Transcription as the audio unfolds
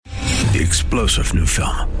The explosive new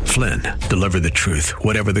film, Flynn, deliver the truth,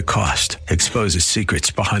 whatever the cost, exposes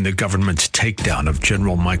secrets behind the government's takedown of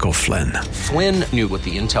General Michael Flynn. Flynn knew what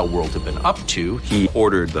the intel world had been up to. He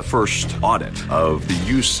ordered the first audit of the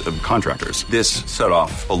use of contractors. This set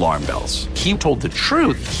off alarm bells. He told the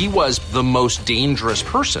truth. He was the most dangerous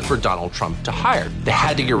person for Donald Trump to hire. They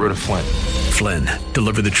had to get rid of Flynn. Flynn,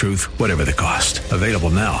 deliver the truth, whatever the cost. Available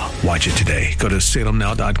now. Watch it today. Go to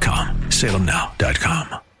salemnow.com.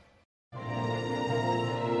 salemnow.com.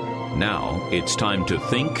 Now it's time to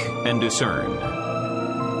think and discern.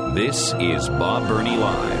 This is Bob Burney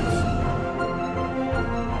Live.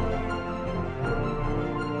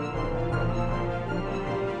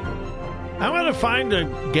 I want to find a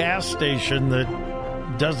gas station that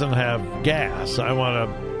doesn't have gas. I'm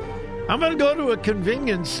going to go to a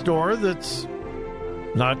convenience store that's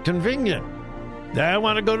not convenient. I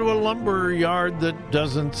want to go to a lumber yard that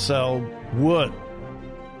doesn't sell wood.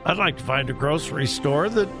 I'd like to find a grocery store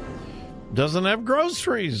that doesn't have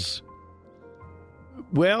groceries.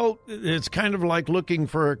 Well, it's kind of like looking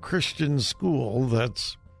for a Christian school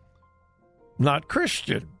that's not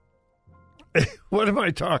Christian. What am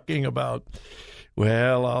I talking about?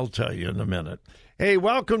 Well, I'll tell you in a minute. Hey,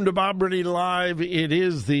 welcome to Bob Burney Live. It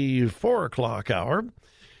is the 4 o'clock hour.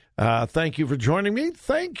 Thank you for joining me.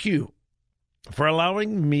 Thank you for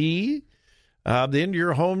allowing me into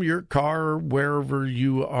your home, your car, wherever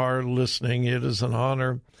you are listening. It is an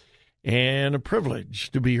honor and a privilege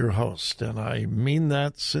to be your host, and I mean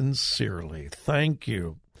that sincerely. Thank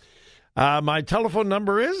you. My telephone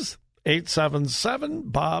number is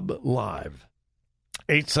 877-BOB-LIVE,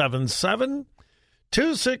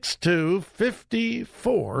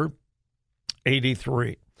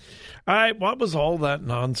 877-262-5483. All right, what was all that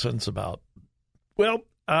nonsense about? Well,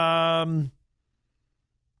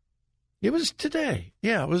 it was today.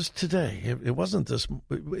 Yeah, it was today. It wasn't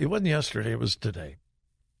yesterday. It was today.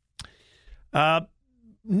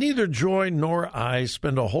 Neither Joy nor I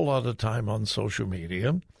spend a whole lot of time on social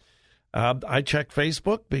media. I check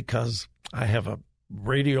Facebook because I have a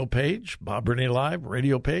radio page, Bob Burney Live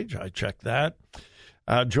radio page. I check that.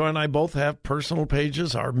 Joy and I both have personal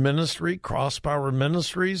pages. Our ministry, Crosspower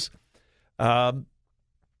Ministries,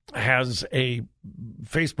 has a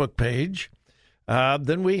Facebook page.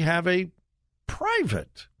 Then we have a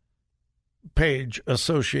private page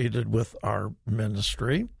associated with our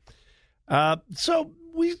ministry. So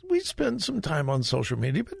we spend some time on social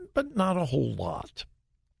media, but not a whole lot.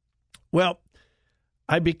 Well,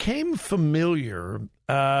 I became familiar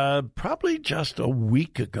probably just a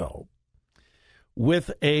week ago with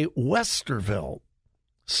a Westerville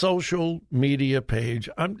social media page.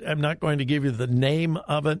 I'm not going to give you the name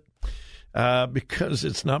of it because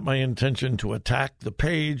it's not my intention to attack the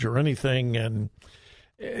page or anything.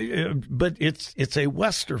 But it's a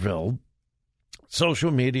Westerville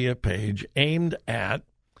social media page aimed at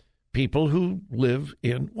people who live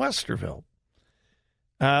in Westerville.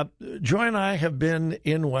 Joy and I have been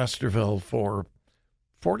in Westerville for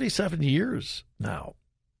 47 years now.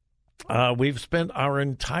 We've spent our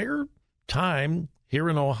entire time here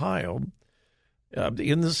in Ohio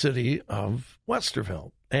in the city of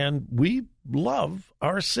Westerville, and we love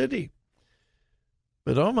our city.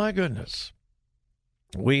 But oh my goodness,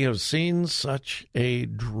 we have seen such a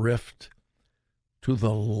drift to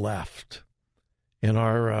the left in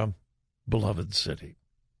our beloved city.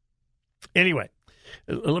 Anyway,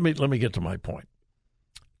 let me get to my point.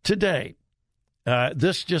 Today,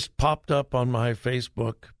 this just popped up on my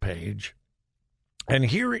Facebook page, and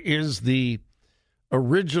here is the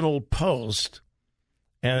original post,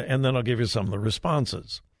 and then I'll give you some of the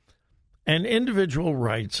responses. An individual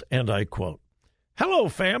writes, and I quote, "Hello,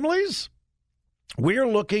 families. We are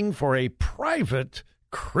looking for a private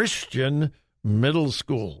Christian middle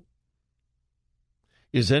school.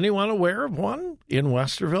 Is anyone aware of one in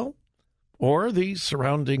Westerville or the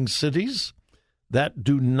surrounding cities that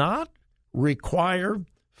do not require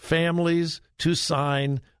families to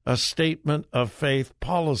sign a statement of faith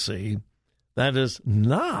policy that is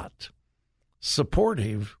not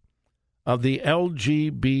supportive of the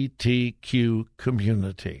LGBTQ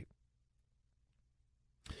community?"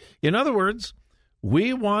 In other words,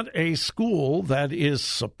 we want a school that is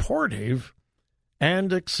supportive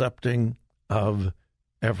and accepting of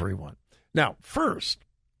everyone. Now, first,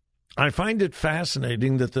 I find it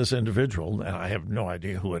fascinating that this individual, and I have no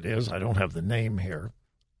idea who it is, I don't have the name here,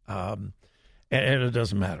 and it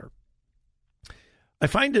doesn't matter. I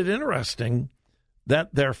find it interesting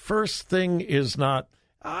that their first thing is not,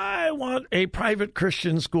 I want a private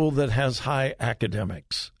Christian school that has high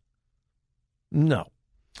academics. No.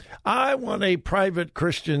 I want a private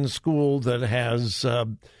Christian school that has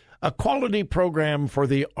a quality program for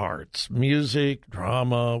the arts, music,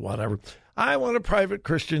 drama, whatever. I want a private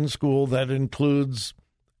Christian school that includes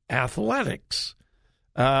athletics.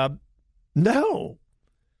 No.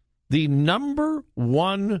 The number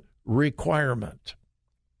one requirement,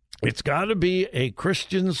 it's got to be a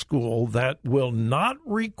Christian school that will not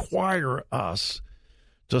require us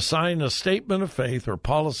to sign a statement of faith or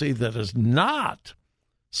policy that is not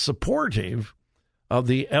supportive of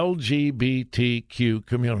the LGBTQ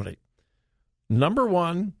community. Number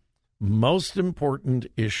one, most important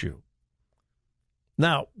issue.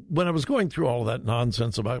 Now, when I was going through all of that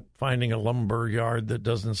nonsense about finding a lumber yard that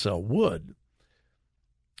doesn't sell wood,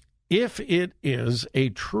 if it is a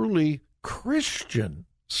truly Christian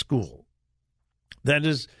school, that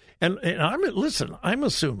is, and I'm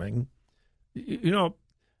assuming,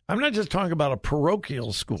 I'm not just talking about a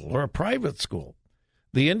parochial school or a private school.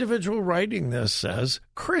 The individual writing this says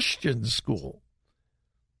Christian school.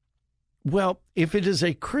 Well, if it is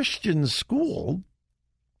a Christian school,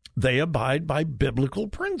 they abide by biblical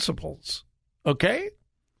principles, okay?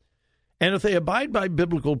 And if they abide by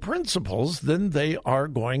biblical principles, then they are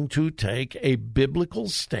going to take a biblical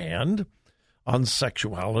stand on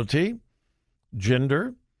sexuality,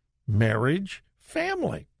 gender, marriage,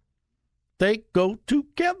 family. They go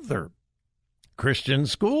together. Christian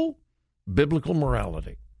school, biblical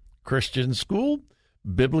morality. Christian school,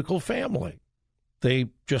 biblical family. They're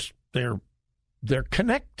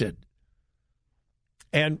connected.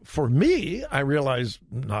 And for me, I realize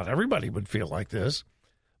not everybody would feel like this,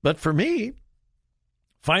 but for me,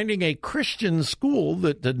 finding a Christian school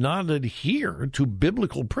that did not adhere to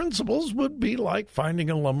biblical principles would be like finding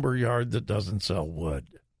a lumber yard that doesn't sell wood.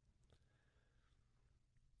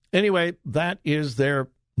 Anyway, that is their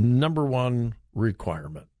number one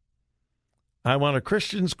requirement. I want a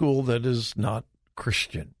Christian school that is not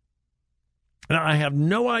Christian. Now, I have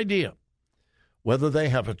no idea whether they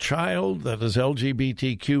have a child that is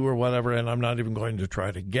LGBTQ or whatever, and I'm not even going to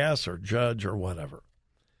try to guess or judge or whatever.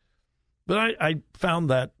 But I found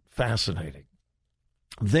that fascinating.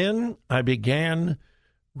 Then I began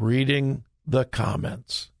reading the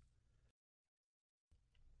comments.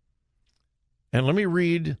 And let me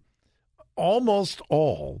read almost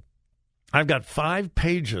all. I've got 5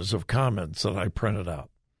 pages of comments that I printed out.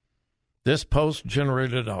 This post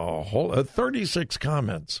generated a whole 36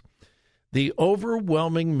 comments. The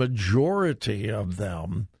overwhelming majority of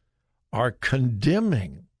them are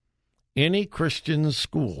condemning any Christian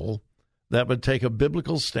school that would take a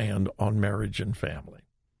biblical stand on marriage and family.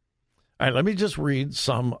 All right, let me just read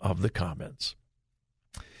some of the comments.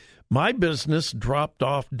 My business dropped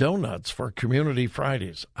off donuts for Community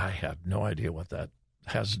Fridays. I have no idea what that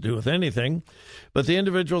has to do with anything, but the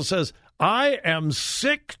individual says, I am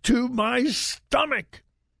sick to my stomach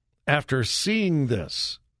after seeing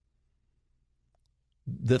this.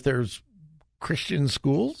 That there's Christian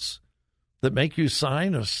schools that make you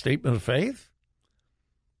sign a statement of faith?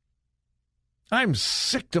 I'm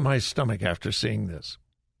sick to my stomach after seeing this.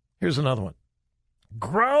 Here's another one.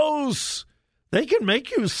 Gross! They can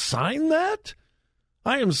make you sign that?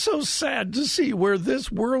 I am so sad to see where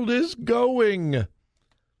this world is going.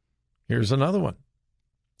 Here's another one.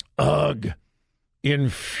 Ugh,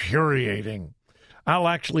 infuriating. I'll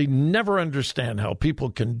actually never understand how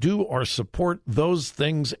people can do or support those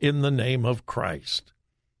things in the name of Christ.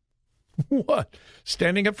 What?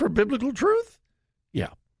 Standing up for biblical truth? Yeah.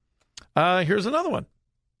 Here's another one.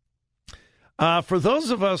 For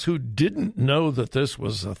those of us who didn't know that this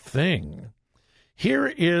was a thing,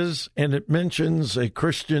 here is, and it mentions a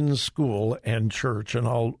Christian school and church, and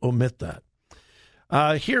I'll omit that.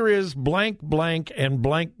 Here is blank, blank, and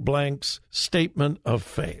blank, blank's statement of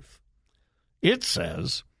faith. It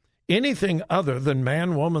says, anything other than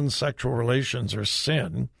man-woman sexual relations are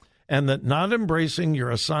sin, and that not embracing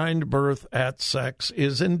your assigned birth at sex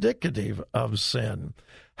is indicative of sin.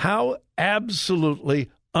 How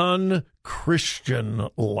absolutely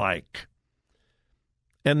unchristian-like.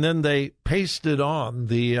 And then they pasted on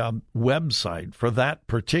the website for that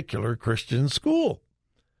particular Christian school,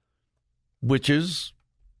 which is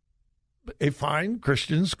a fine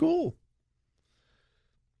Christian school.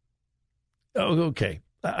 Oh, okay,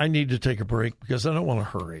 I need to take a break because I don't want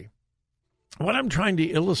to hurry. What I'm trying to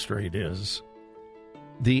illustrate is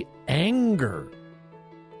the anger.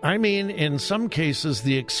 I mean, in some cases,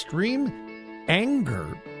 the extreme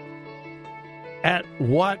anger at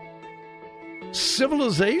what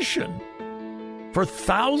civilization for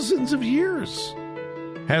thousands of years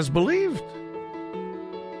has believed.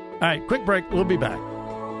 All right, quick break. We'll be back.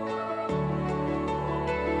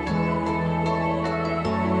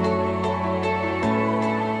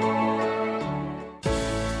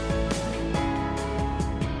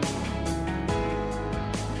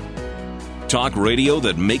 Talk radio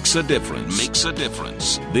that makes a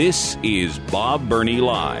difference. This is Bob Burney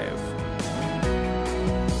Live.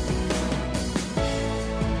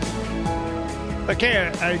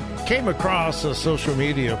 Okay, I came across a social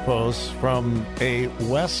media post from a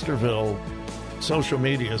Westerville social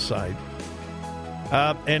media site.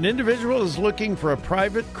 An individual is looking for a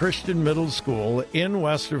private Christian middle school in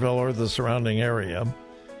Westerville or the surrounding area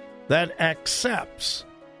that accepts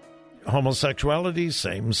homosexuality,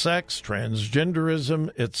 same-sex, transgenderism,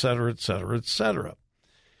 etc., etc., etc.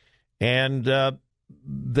 And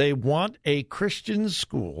they want a Christian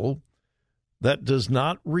school that does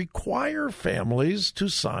not require families to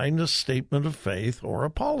sign a statement of faith or a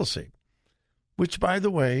policy, which, by the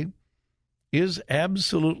way, is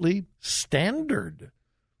absolutely standard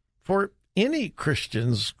for any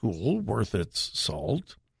Christian school worth its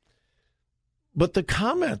salt. But the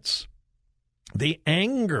comments, the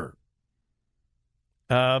anger,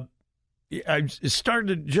 it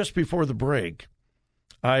started just before the break.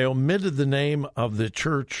 I omitted the name of the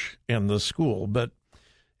church and the school, but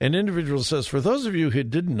an individual says, for those of you who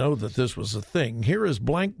didn't know that this was a thing, here is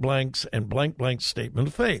blank blanks and blank blank statement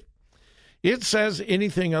of faith. It says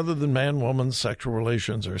anything other than man-woman sexual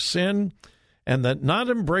relations are sin, and that not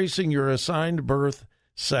embracing your assigned birth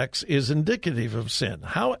sex is indicative of sin.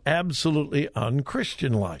 How absolutely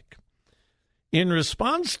unchristian-like. In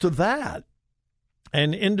response to that,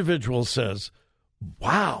 an individual says,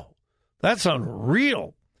 wow, that's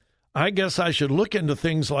unreal. I guess I should look into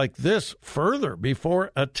things like this further before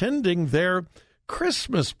attending their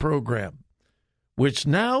Christmas program, which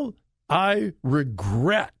now I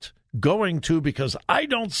regret going to because I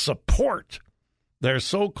don't support their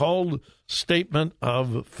so-called statement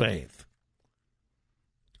of faith.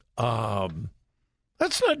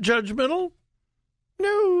 That's not judgmental.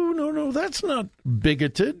 No, that's not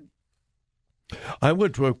bigoted. I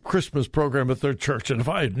went to a Christmas program at their church, and if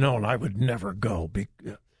I had known, I would never go.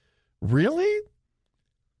 Really?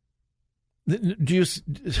 Do you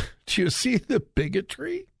see the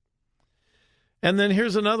bigotry? And then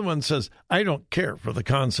here's another one that says, I don't care for the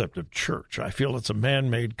concept of church. I feel it's a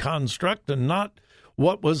man-made construct and not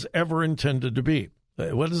what was ever intended to be.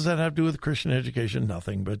 What does that have to do with Christian education?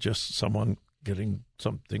 Nothing, but just someone getting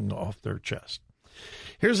something off their chest.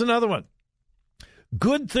 Here's another one.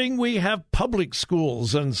 Good thing we have public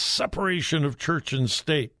schools and separation of church and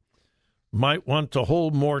state. Might want to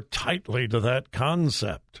hold more tightly to that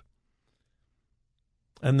concept.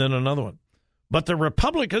 And then another one. But the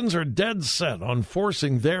Republicans are dead set on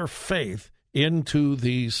forcing their faith into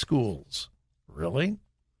these schools. Really?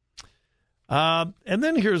 And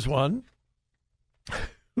then here's one.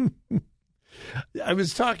 I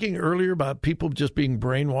was talking earlier about people just being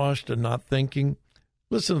brainwashed and not thinking.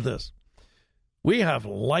 Listen to this. We have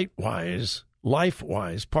LifeWise,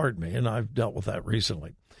 and I've dealt with that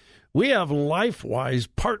recently. We have LifeWise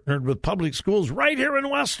partnered with public schools right here in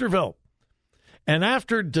Westerville. And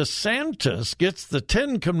after DeSantis gets the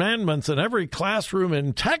 10 Commandments in every classroom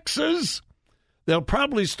in Texas, they'll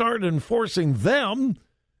probably start enforcing them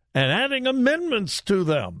and adding amendments to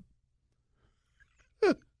them.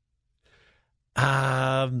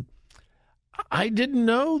 I didn't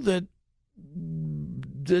know that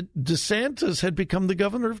DeSantis had become the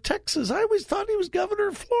governor of Texas. I always thought he was governor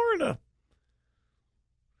of Florida.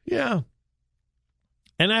 Yeah.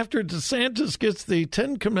 And after DeSantis gets the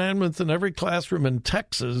 10 Commandments in every classroom in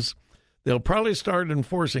Texas, they'll probably start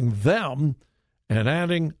enforcing them and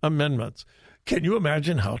adding amendments. Can you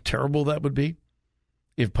imagine how terrible that would be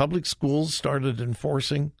if public schools started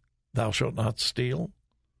enforcing thou shalt not steal,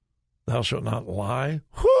 thou shalt not lie?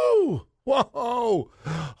 Whoo! Whoa!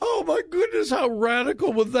 Oh, my goodness, how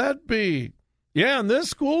radical would that be? Yeah, in this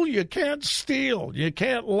school, you can't steal. You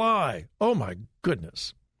can't lie. Oh, my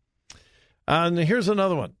goodness. And here's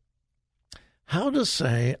another one. How to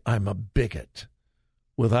say I'm a bigot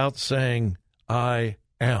without saying I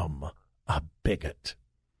am a bigot.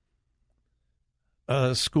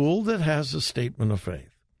 A school that has a statement of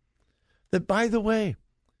faith that, by the way,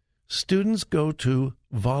 students go to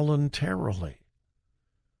voluntarily.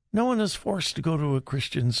 No one is forced to go to a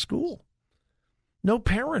Christian school. No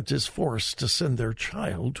parent is forced to send their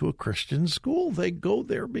child to a Christian school. They go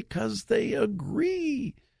there because they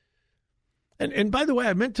agree. And by the way,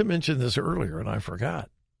 I meant to mention this earlier, and I forgot.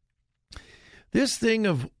 This thing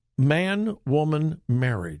of man-woman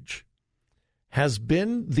marriage has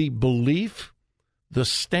been the belief, the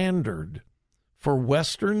standard for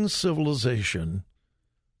Western civilization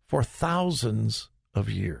for thousands of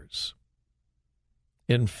years.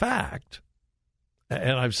 In fact,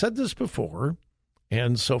 and I've said this before,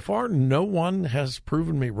 and so far no one has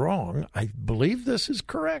proven me wrong, I believe this is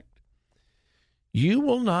correct. You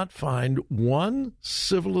will not find one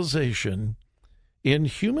civilization in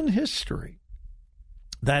human history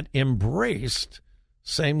that embraced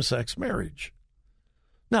same-sex marriage.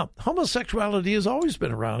 Now, homosexuality has always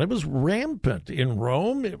been around. It was rampant in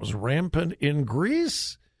Rome. It was rampant in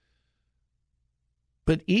Greece.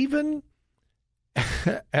 But even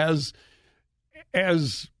as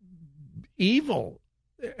evil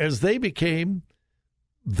as they became,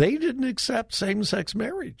 they didn't accept same-sex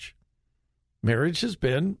marriage. Marriage has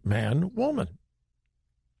been man-woman.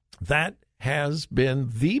 That has been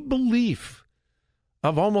the belief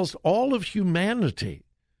of almost all of humanity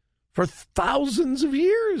for thousands of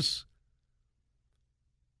years.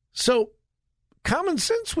 So common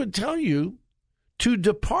sense would tell you to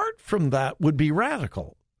depart from that would be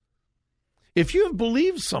radical. If you have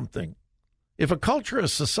believed something, if a culture, a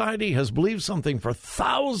society has believed something for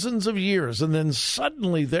thousands of years, and then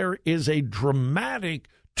suddenly there is a dramatic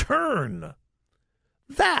turn,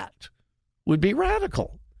 that would be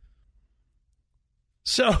radical.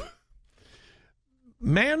 So,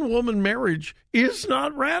 man-woman marriage is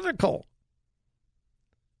not radical.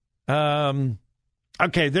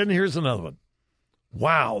 Okay, then here's another one.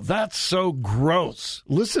 Wow, that's so gross.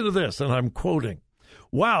 Listen to this, and I'm quoting.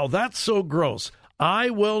 Wow, that's so gross. I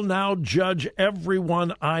will now judge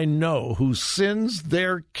everyone I know who sends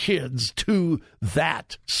their kids to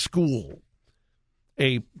that school,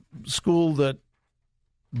 a school that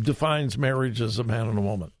defines marriage as a man and a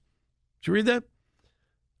woman. Did you read that?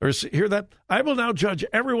 Or hear that? I will now judge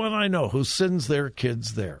everyone I know who sends their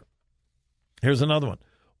kids there. Here's another one.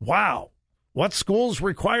 Wow, what schools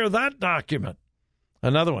require that document?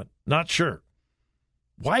 Another one, not sure.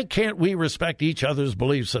 Why can't we respect each other's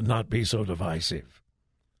beliefs and not be so divisive?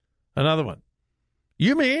 Another one.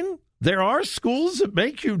 You mean there are schools that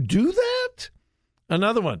make you do that?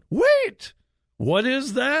 Another one. Wait, what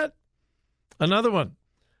is that? Another one.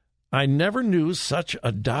 I never knew such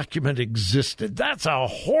a document existed. That's a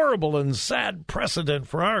horrible and sad precedent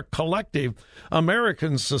for our collective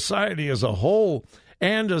American society as a whole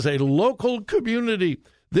and as a local community.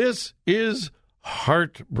 This is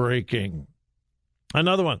heartbreaking.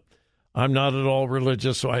 Another one. I'm not at all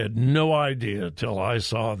religious, so I had no idea till I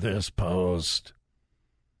saw this post.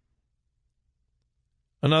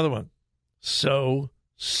 Another one. So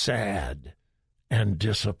sad and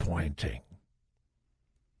disappointing.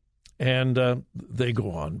 And they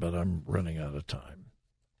go on, but I'm running out of time.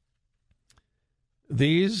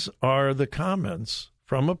 These are the comments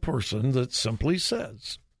from a person that simply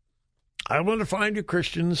says, I want to find a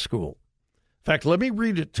Christian school. In fact, let me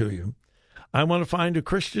read it to you. I want to find a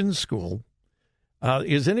Christian school.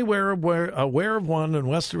 Is anywhere aware of one in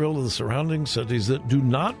Westerville or the surrounding cities that do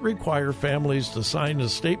not require families to sign a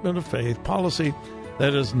statement of faith policy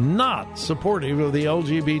that is not supportive of the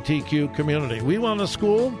LGBTQ community? We want a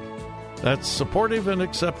school that's supportive and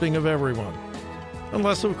accepting of everyone,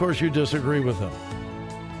 unless, of course, you disagree with them.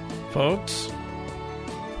 Folks,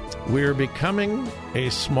 we're becoming a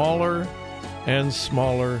smaller and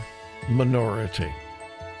smaller minority.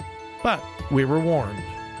 But we were warned.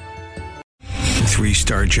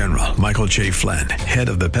 3-star General Michael J. Flynn, head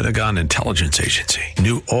of the Pentagon Intelligence Agency,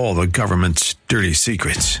 knew all the government's dirty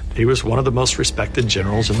secrets. He was one of the most respected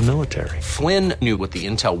generals in the military. Flynn knew what the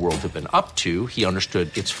intel world had been up to. He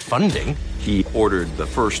understood its funding. He ordered the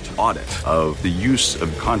first audit of the use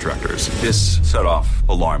of contractors. This set off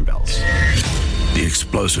alarm bells. The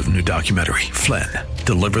explosive new documentary, Flynn,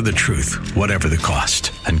 Deliver the Truth, Whatever the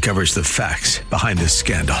Cost, uncovers the facts behind this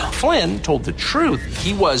scandal. Flynn told the truth.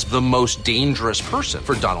 He was the most dangerous person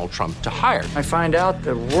for Donald Trump to hire. I find out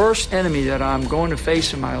the worst enemy that I'm going to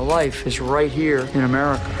face in my life is right here in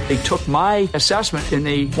America. They took my assessment and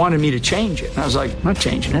they wanted me to change it. And I was like, I'm not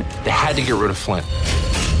changing it. They had to get rid of Flynn.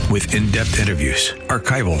 With in-depth interviews,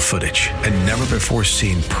 archival footage, and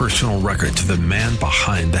never-before-seen personal records of the man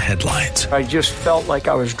behind the headlines. I just felt like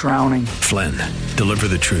I was drowning. Flynn, Deliver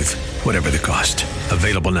the Truth, Whatever the Cost.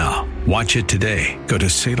 Available now. Watch it today. Go to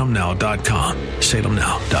salemnow.com.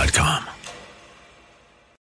 salemnow.com.